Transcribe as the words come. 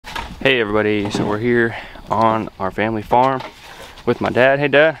Hey everybody, so we're here on our family farm with my dad. Hey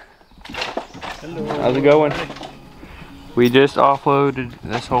Dad. Hello. How's it going? We just offloaded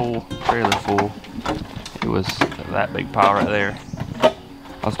this whole trailer full. It was that big pile right there.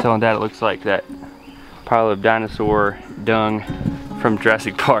 I was telling Dad it looks like that pile of dinosaur dung from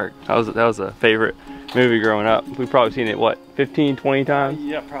Jurassic Park. That was a favorite movie growing up. We've probably seen it, what, 15, 20 times?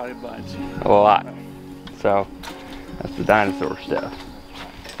 Yeah, probably a bunch. A lot. So that's the dinosaur stuff.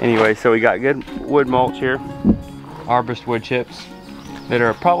 Anyway, so we got good wood mulch here, harvest wood chips that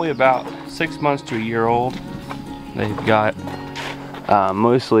are probably about 6 months to a year old. They've got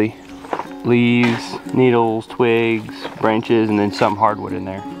mostly leaves, needles, twigs, branches, and then some hardwood in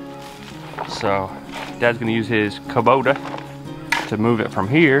there. So Dad's gonna use his Kubota to move it from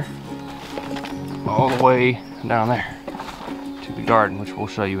here all the way down there to the garden, which we'll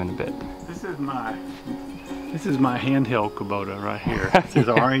show you in a bit. This is my handheld Kubota right here. This is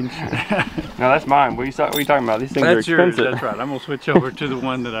orange. No, that's mine. What are you talking about? These things are expensive. Yours, that's right. I'm gonna switch over to the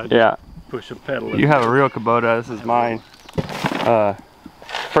one that I just push a pedal in. You have a real Kubota. This is mine.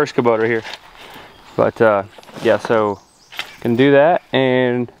 First Kubota here. But yeah, so can do that,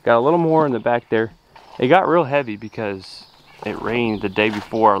 and got a little more in the back there. It got real heavy because it rained the day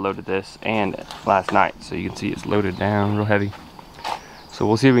before I loaded this and last night. So you can see it's loaded down real heavy. So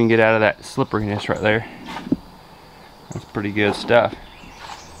we'll see if we can get out of that slipperiness right there. That's pretty good stuff.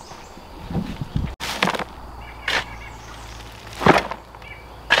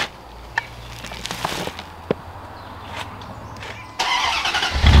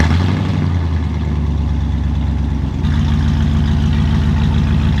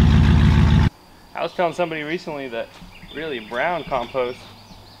 I was telling somebody recently that really brown compost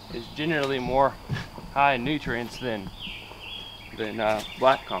is generally more high in nutrients than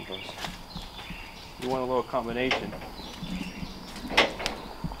black compost. You want a little combination.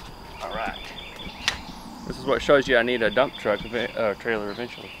 Alright. This is what shows you I need a dump truck trailer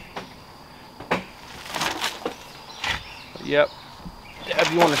eventually. But yep.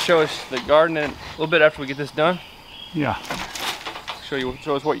 Dad, you want to show us the garden in a little bit after we get this done? Yeah.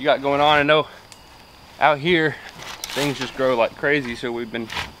 Show us what you got going on. I know out here things just grow like crazy, so we've been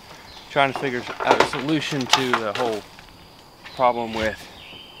trying to figure out a solution to the whole problem with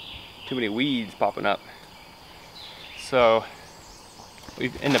too many weeds popping up. So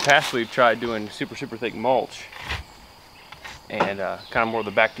in the past we've tried doing super thick mulch and kind of more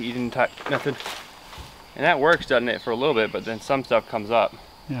the back to Eden type method, and that works, doesn't it, for a little bit, but then some stuff comes up.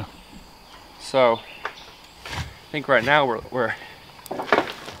 Yeah. So I think right now we're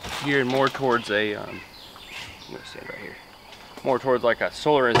geared more towards a I'm gonna stand right here, more towards like a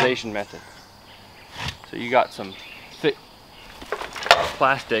solarization method. So you got some thick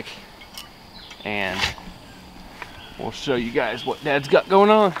plastic, and we'll show you guys what Dad's got going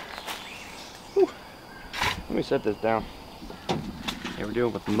on. Whew. Let me set this down. Yeah, we're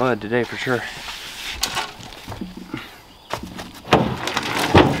dealing with mud today for sure.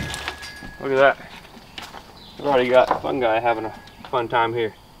 Look at that. We've already got fungi having a fun time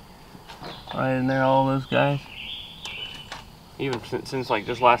here. Right in there, all those guys. Even since like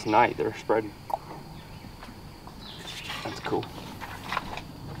just last night, they're spreading. That's cool.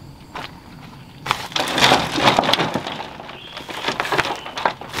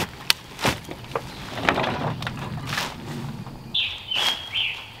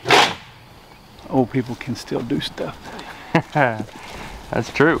 Old people can still do stuff.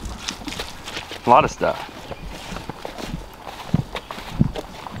 That's true. A lot of stuff.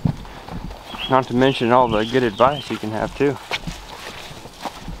 Not to mention all the good advice you can have too.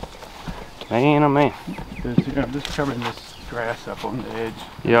 Man, oh man. Just covering this grass up on the edge.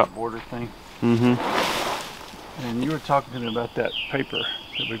 Yep. The border thing. Mm-hmm. And you were talking to me about that paper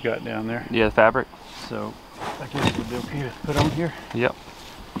that we've got down there. Yeah, the fabric. So I guess it would be okay to put on here. Yep.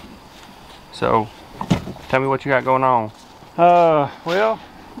 So, tell me what you got going on. Well,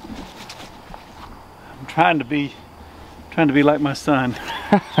 I'm trying to be like my son.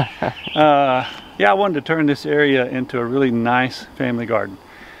 Yeah, I wanted to turn this area into a really nice family garden,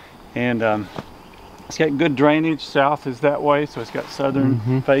 and it's got good drainage. South is that way, so it's got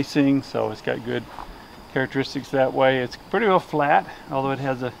southern facing, so it's got good characteristics that way. It's pretty well flat, although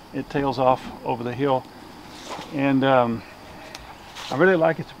it tails off over the hill, and I really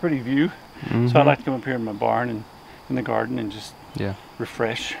like it's a pretty view. So I like to come up here in my barn and in the garden and just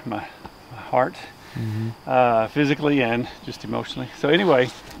refresh my heart. Physically and just emotionally. So anyway,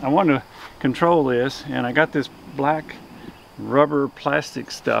 I wanted to control this, and I got this black rubber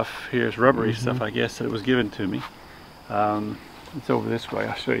plastic stuff here. It's rubbery stuff, I guess, that was given to me. It's over this way.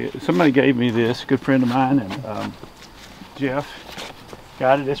 I'll show you. Somebody gave me this, a good friend of mine, and Jeff,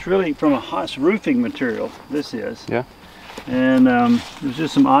 got it. It's really from it's roofing material, this is. Yeah. And there's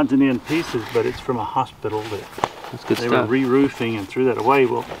just some odds and end pieces, but it's from a hospital that That's good they stuff. were re-roofing and threw that away.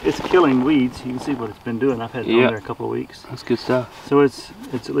 Well, it's killing weeds. You can see what it's been doing. I've had it on there a couple of weeks. That's good stuff. So it's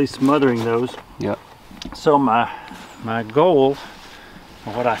at least smothering those. Yep. So my goal,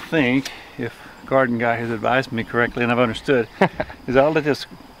 or what I think, if garden guy has advised me correctly and I've understood, is I'll let this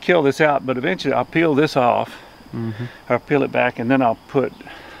kill this out, but eventually I'll peel this off, I'll peel it back, and then I'll put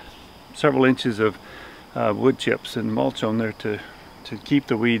several inches of wood chips and mulch on there to keep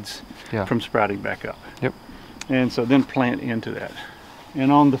the weeds from sprouting back up. Yep. And so then plant into that.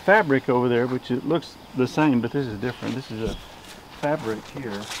 And on the fabric over there, which it looks the same, but this is different. This is a fabric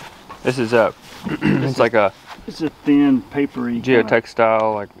here. This is a it's like a It's a thin papery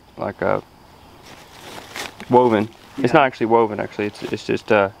geotextile, like a woven. It's not actually woven, actually. It's just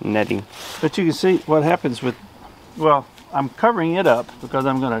netting. But you can see what happens with, well, I'm covering it up because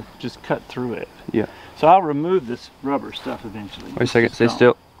I'm going to just cut through it. Yeah. So I'll remove this rubber stuff eventually. Wait a second, stay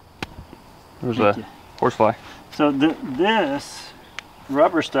still. There's a horsefly. So this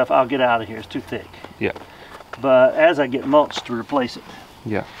rubber stuff I'll get out of here. It's too thick. Yeah. But as I get mulch to replace it.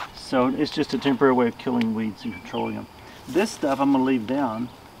 Yeah. So it's just a temporary way of killing weeds and controlling them. This stuff I'm going to leave down,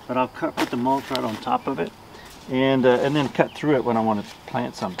 but I'll put the mulch right on top of it, and then cut through it when I want to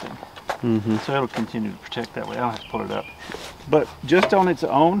plant something. So it'll continue to protect that way. I don't have to pull it up. But just on its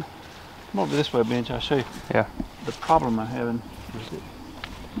own, come over this way, Bench. I'll show you. Yeah. The problem I'm having. Where's it?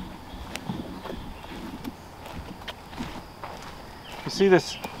 You see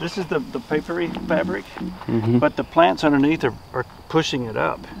this? This is the papery fabric, but the plants underneath are pushing it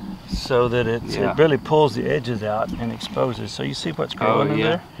up, so that it really pulls the edges out and exposes. So you see what's growing in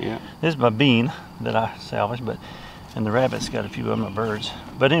there? Yeah. This is my bean that I salvaged, and the rabbits got a few of them, the birds.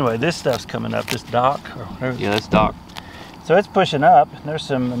 But anyway, this stuff's coming up. This dock, or whatever. Yeah, that's dock. So it's pushing up. There's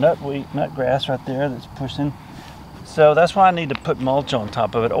some nut grass right there that's pushing. So that's why I need to put mulch on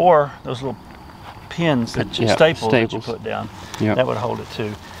top of it, or those little pins, staples that you put down. Yeah. That would hold it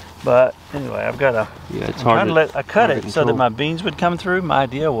too. But anyway, I've got to. Yeah, it's hard to I cut it so that my beans would come through. My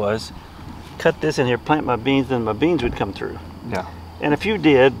idea was cut this in here, plant my beans, then my beans would come through. Yeah. And a few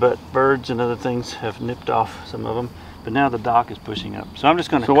did, but birds and other things have nipped off some of them. But now the dock is pushing up. So I'm just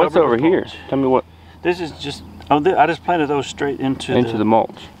going to. So what's over here? Tell me what. This is just. Oh, I just planted those straight into the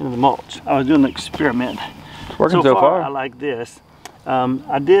mulch. Into the mulch. I was doing an experiment. It's working so far. I like this.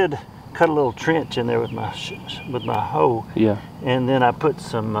 I did cut a little trench in there with my hoe. Yeah. And then I put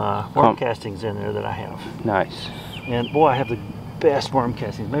some worm castings in there that I have. Nice. And boy, I have the best worm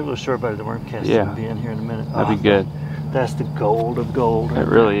castings. Maybe we'll show everybody the worm castings will be in here in a minute. That'd be good. That's the gold of gold. It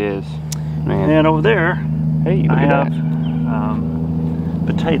really is, man. And over there, hey, I have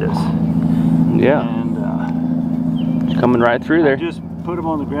potatoes. Yeah. And coming right through there. I just put them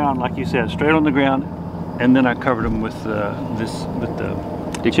on the ground, like you said, straight on the ground, and then I covered them with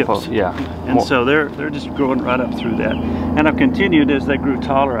the chips. Yeah. And so they're just growing right up through that. And I've continued as they grew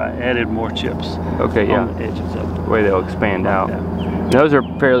taller. I added more chips. Okay. Yeah. On the edges of it. The way they'll expand out. Those are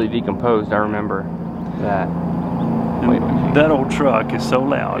fairly decomposed. I remember that. That old truck is so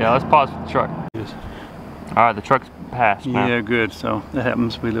loud. Yeah. Let's pause for the truck. All right. The truck's passed now. Yeah. Good. So that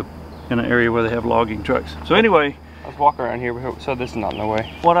happens. We live in an area where they have logging trucks. So anyway. Let's walk around here. So this is not in the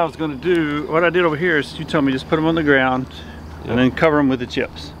way. What I was going to do, what I did over here is you told me just put them on the ground and then cover them with the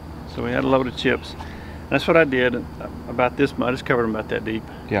chips. So we had a load of chips. That's what I did about this much. I just covered them about that deep.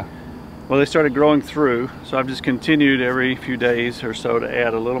 Yeah. Well, they started growing through, so I've just continued every few days or so to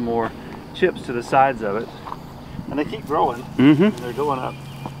add a little more chips to the sides of it. And they keep growing. And they're going up.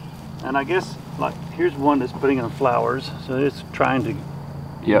 And I guess, like, here's one that's putting in flowers. So it's trying to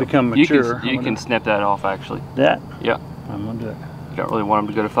become mature. You can snip that off, actually. That? Yeah. I'm going to do it. You don't really want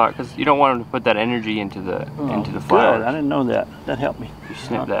them to go to flower because you don't want them to put that energy into the flower. Good. I didn't know that. That helped me. You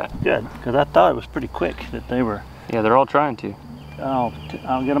snip that. Good, because I thought it was pretty quick that they were. Yeah, they're all trying to. I'll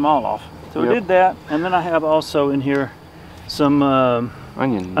get them all off. So we did that, and then I have also in here some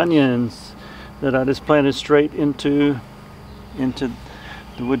onions that I just planted straight into the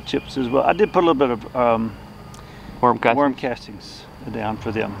wood chips as well. I did put a little bit of worm castings down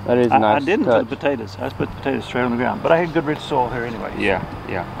for them. That is nice. I didn't put the potatoes. I just put the potatoes straight on the ground. But I had good rich soil here anyway. Yeah.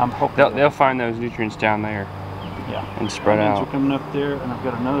 I'm hoping they'll find those nutrients down there. Yeah. And spread out. Onions are coming up there, and I've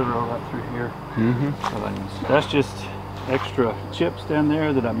got another row right through here of onions. That's just extra chips down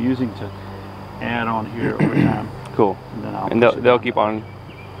there that I'm using to add on here over time. Cool. And then they'll keep on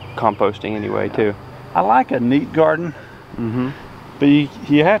composting anyway too. I like a neat garden. But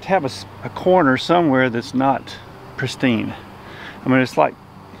you have to have a corner somewhere that's not pristine. I mean, it's like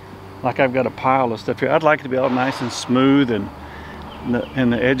I've got a pile of stuff here. I'd like it to be all nice and smooth and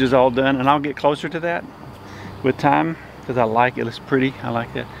and the edges all done, and I'll get closer to that with time because I like it. It's pretty. I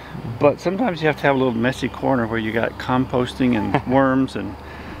like that. But sometimes you have to have a little messy corner where you got composting and worms and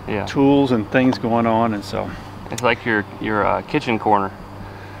tools and things going on, and so it's like your kitchen corner.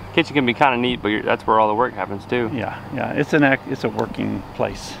 Kitchen can be kind of neat, but that's where all the work happens too. Yeah. It's a working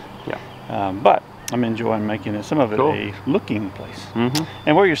place. Yeah. But I'm enjoying making it, some of it cool. a looking place.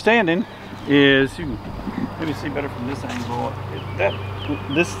 And where you're standing is, you can maybe see better from this angle.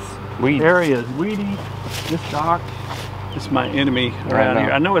 This area is weedy. This dock is my enemy around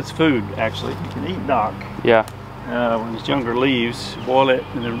here. I know it's food, actually. You can eat dock. Yeah. When it's younger leaves, boil it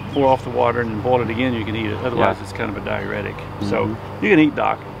and then pour off the water and then boil it again, you can eat it. Otherwise, it's kind of a diuretic. So you can eat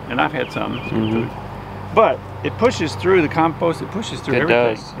dock, and I've had some. It's good food. But it pushes through the compost. It pushes through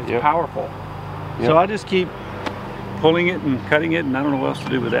everything. It's powerful. So I just keep pulling it and cutting it, and I don't know what else to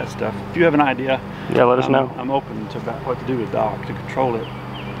do with that stuff. If you have an idea, let us know. I'm open to about what to do with dock to control it.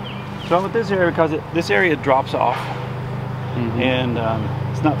 So with this area, because this area drops off, and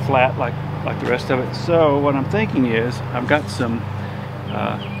it's not flat like the rest of it. So what I'm thinking is I've got some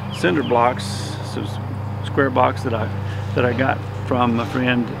cinder blocks, some square blocks that I got from a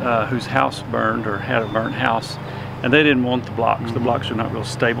friend whose house burned, or had a burnt house, and they didn't want the blocks. The blocks are not real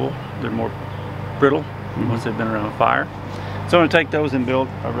stable. They're more brittle once they've been around a fire. So I'm gonna take those and build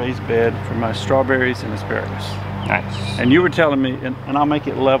a raised bed for my strawberries and asparagus. Nice. And you were telling me, and I'll make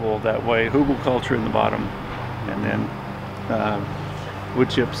it level that way, hugelkultur in the bottom, and then wood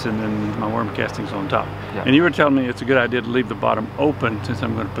chips, and then my worm castings on top. And you were telling me it's a good idea to leave the bottom open since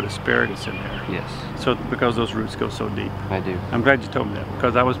I'm going to put asparagus in there. Yes. So because those roots go so deep. I do. I'm glad you told me that,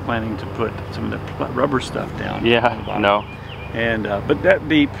 because I was planning to put some of the rubber stuff down. On the bottom. No. And but that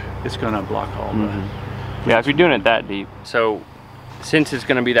deep, it's going to block all the. Yeah, if you're doing it that deep. So since it's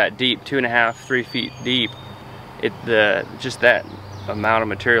going to be that deep, 2.5, 3 feet deep, just that amount of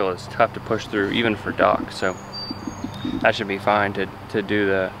material is tough to push through, even for dock. So that should be fine to do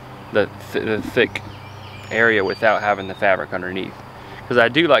the thick area without having the fabric underneath. Because I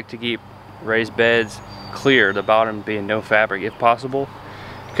do like to keep raised beds clear, the bottom being no fabric if possible,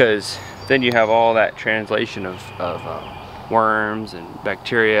 because then you have all that translation of worms and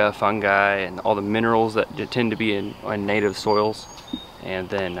bacteria, fungi, and all the minerals that tend to be in native soils, and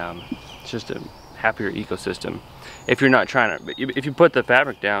then it's just a happier ecosystem. If you're not trying to, if you put the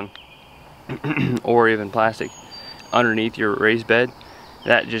fabric down or even plastic underneath your raised bed,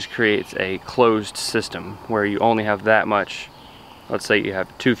 that just creates a closed system where you only have that much. Let's say you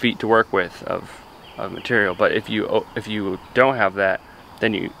have 2 feet to work with of material, but if you don't have that,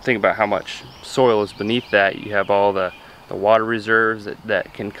 then you think about how much soil is beneath that. You have all the water reserves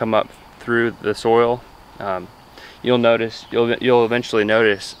that can come up through the soil. You'll eventually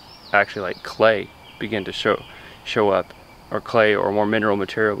notice actually like clay begin to show up, or clay or more mineral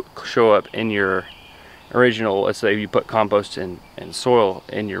material show up in your original. Let's say you put compost and soil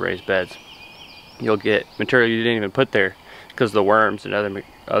in your raised beds, you'll get material you didn't even put there because the worms and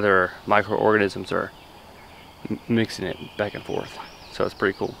other microorganisms are mixing it back and forth. So it's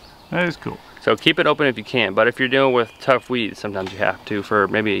pretty cool. That is cool. So keep it open if you can, but if you're dealing with tough weeds, sometimes you have to for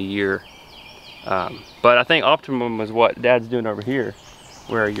maybe a year. But I think optimum is what Dad's doing over here,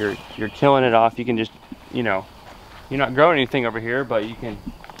 where you're killing it off. You can just, you're not growing anything over here, but you can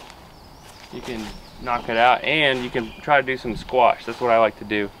knock it out, and you can try to do some squash. That's what I like to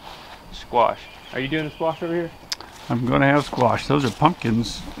do. Squash. Are you doing the squash over here? I'm going to have squash. Those are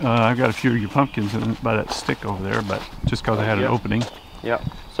pumpkins. I've got a few of your pumpkins by that stick over there, but just because I had an opening. Yep.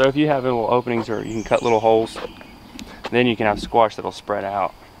 So if you have little openings, or you can cut little holes, then you can have squash that'll spread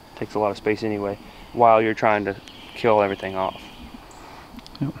out. Takes a lot of space anyway, while you're trying to kill everything off.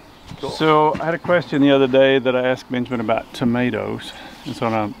 Yep. Cool. So I had a question the other day that I asked Benjamin about tomatoes, and so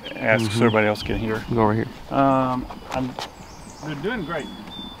I'm going to ask so everybody else can hear. Go over here. They're doing great.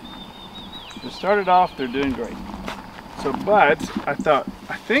 They started off, they're doing great. So, but I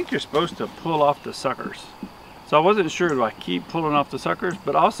think you're supposed to pull off the suckers. So I wasn't sure, do I keep pulling off the suckers?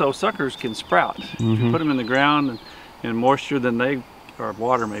 But also suckers can sprout. If you put them in the ground and moisture, then or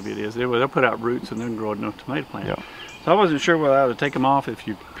water maybe it is, they'll put out roots and then grow a tomato plant. Yeah. So I wasn't sure whether I ought to take them off if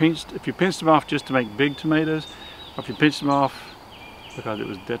you pinched them off just to make big tomatoes, or if you pinched them off because it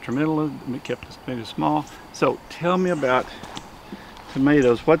was detrimental, it kept the tomatoes small. So tell me about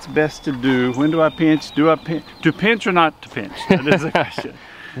tomatoes. What's best to do? When do I pinch? To pinch or not to pinch? That is the question.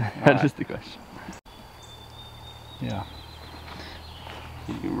 That is the question. Yeah.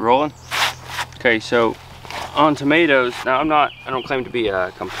 You rolling? Okay, so on tomatoes, now I don't claim to be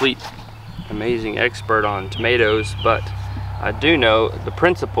a complete amazing expert on tomatoes, but I do know the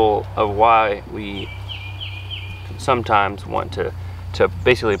principle of why we sometimes want to to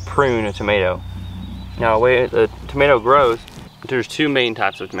basically prune a tomato. Now, the way the tomato grows, there's two main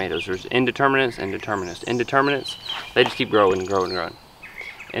types of tomatoes. There's indeterminates and determinates. Indeterminates, they just keep growing and growing and growing,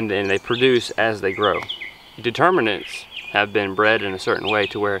 and then they produce as they grow. Determinates have been bred in a certain way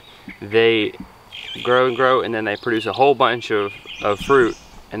to where they grow and grow, and then they produce a whole bunch of fruit,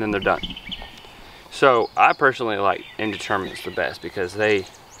 and then they're done. So I personally like indeterminates the best because they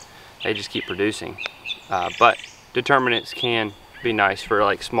just keep producing. But determinates can be nice for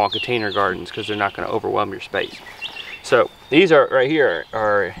like small container gardens because they're not going to overwhelm your space. So these are right here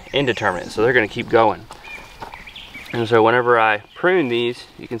are indeterminate, so they're going to keep going. And so whenever I prune these,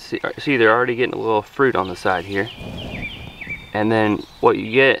 you can see they're already getting a little fruit on the side here. And then what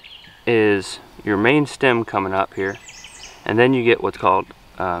you get is your main stem coming up here, and then you get what's called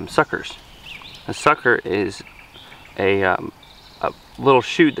suckers. A sucker is a little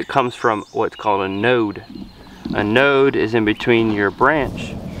shoot that comes from what's called a node. A node is in between your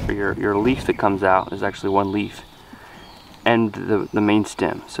branch, or your leaf that comes out is actually one leaf, and the main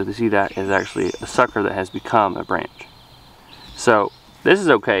stem. So to see that is actually a sucker that has become a branch. So this is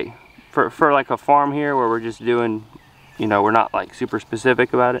okay for like a farm here where we're just doing, you know, we're not like super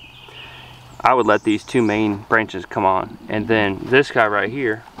specific about it. I would let these two main branches come on, and then this guy right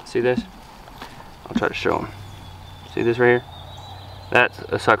here, see this? I'll try to show them. See this right here? That's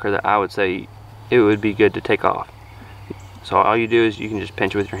a sucker that I would say it would be good to take off. So all you do is you can just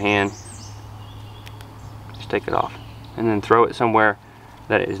pinch it with your hand, just take it off, and then throw it somewhere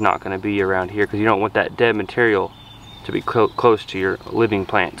that is not going to be around here, because you don't want that dead material to be close to your living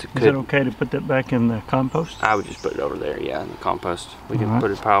plants. Is it okay to put that back in the compost? I would just put it over there, yeah, in the compost. We can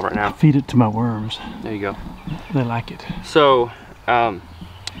put it in a pile right now. Feed it to my worms. There you go. They like it. So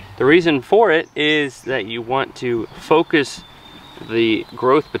the reason for it is that you want to focus the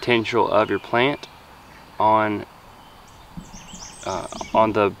growth potential of your plant on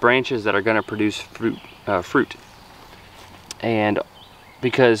the branches that are going to produce fruit. And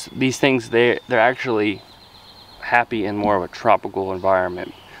because these things, they're actually happy in more of a tropical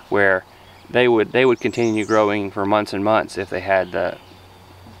environment where they would continue growing for months and months if they had the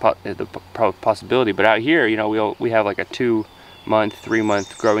possibility. But out here, you know, we have like a 2-month,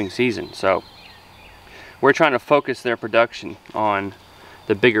 3-month growing season. So we're trying to focus their production on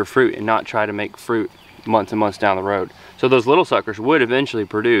the bigger fruit and not try to make fruit months and months down the road. So those little suckers would eventually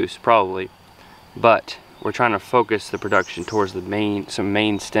produce, probably, but we're trying to focus the production towards some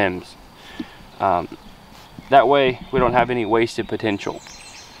main stems. That way we don't have any wasted potential.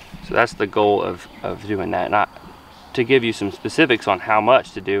 So that's the goal of doing that. Not to give you some specifics on how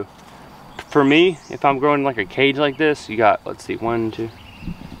much to do. For me, if I'm growing like a cage like this, you got, let's see, 1, 2, you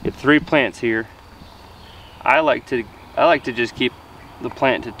have 3 plants here. I like to just keep the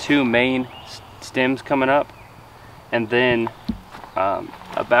plant to 2 main stems coming up, and then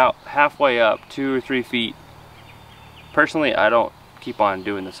about halfway up, 2 or 3 feet. Personally, I don't keep on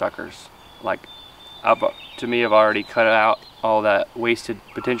doing the suckers. Like, to me, I've already cut out all that wasted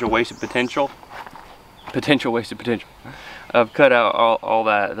potential. I've cut out all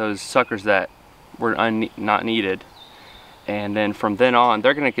those suckers that were not needed, and then from then on,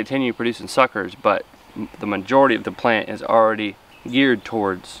 they're going to continue producing suckers, but the majority of the plant is already geared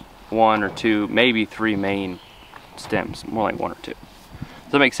towards 1 or 2, maybe 3 main stems, more like 1 or 2. Does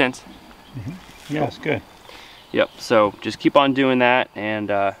that make sense? Mm-hmm. Yeah, it's good. Yep. So just keep on doing that,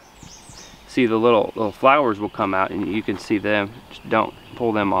 and see the little flowers will come out, and you can see them. Just don't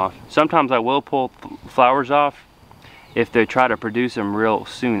pull them off. Sometimes I will pull flowers off if they try to produce them real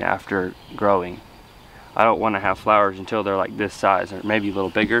soon after growing. I don't want to have flowers until they're like this size, or maybe a little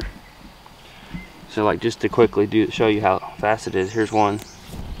bigger. So like, just to quickly show you how fast it is, here's one.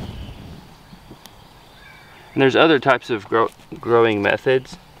 And there's other types of growing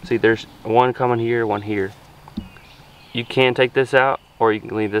methods. See, there's one coming here, one here. You can take this out, or you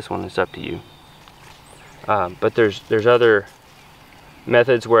can leave this one. It's up to you. But there's other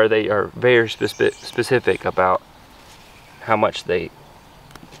methods where they are very specific about how much they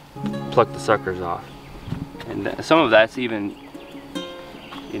pluck the suckers off. And some of that's even,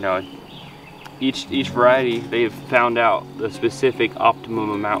 you know, each variety, they've found out the specific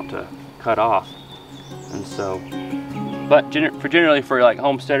optimum amount to cut off. And so, but generally for like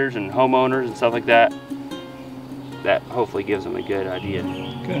homesteaders and homeowners and stuff like that, that hopefully gives them a good idea.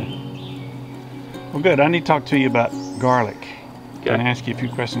 Good. Well, good. I need to talk to you about garlic. Okay. Can I ask you a few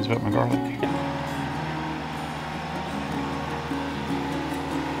questions about my garlic?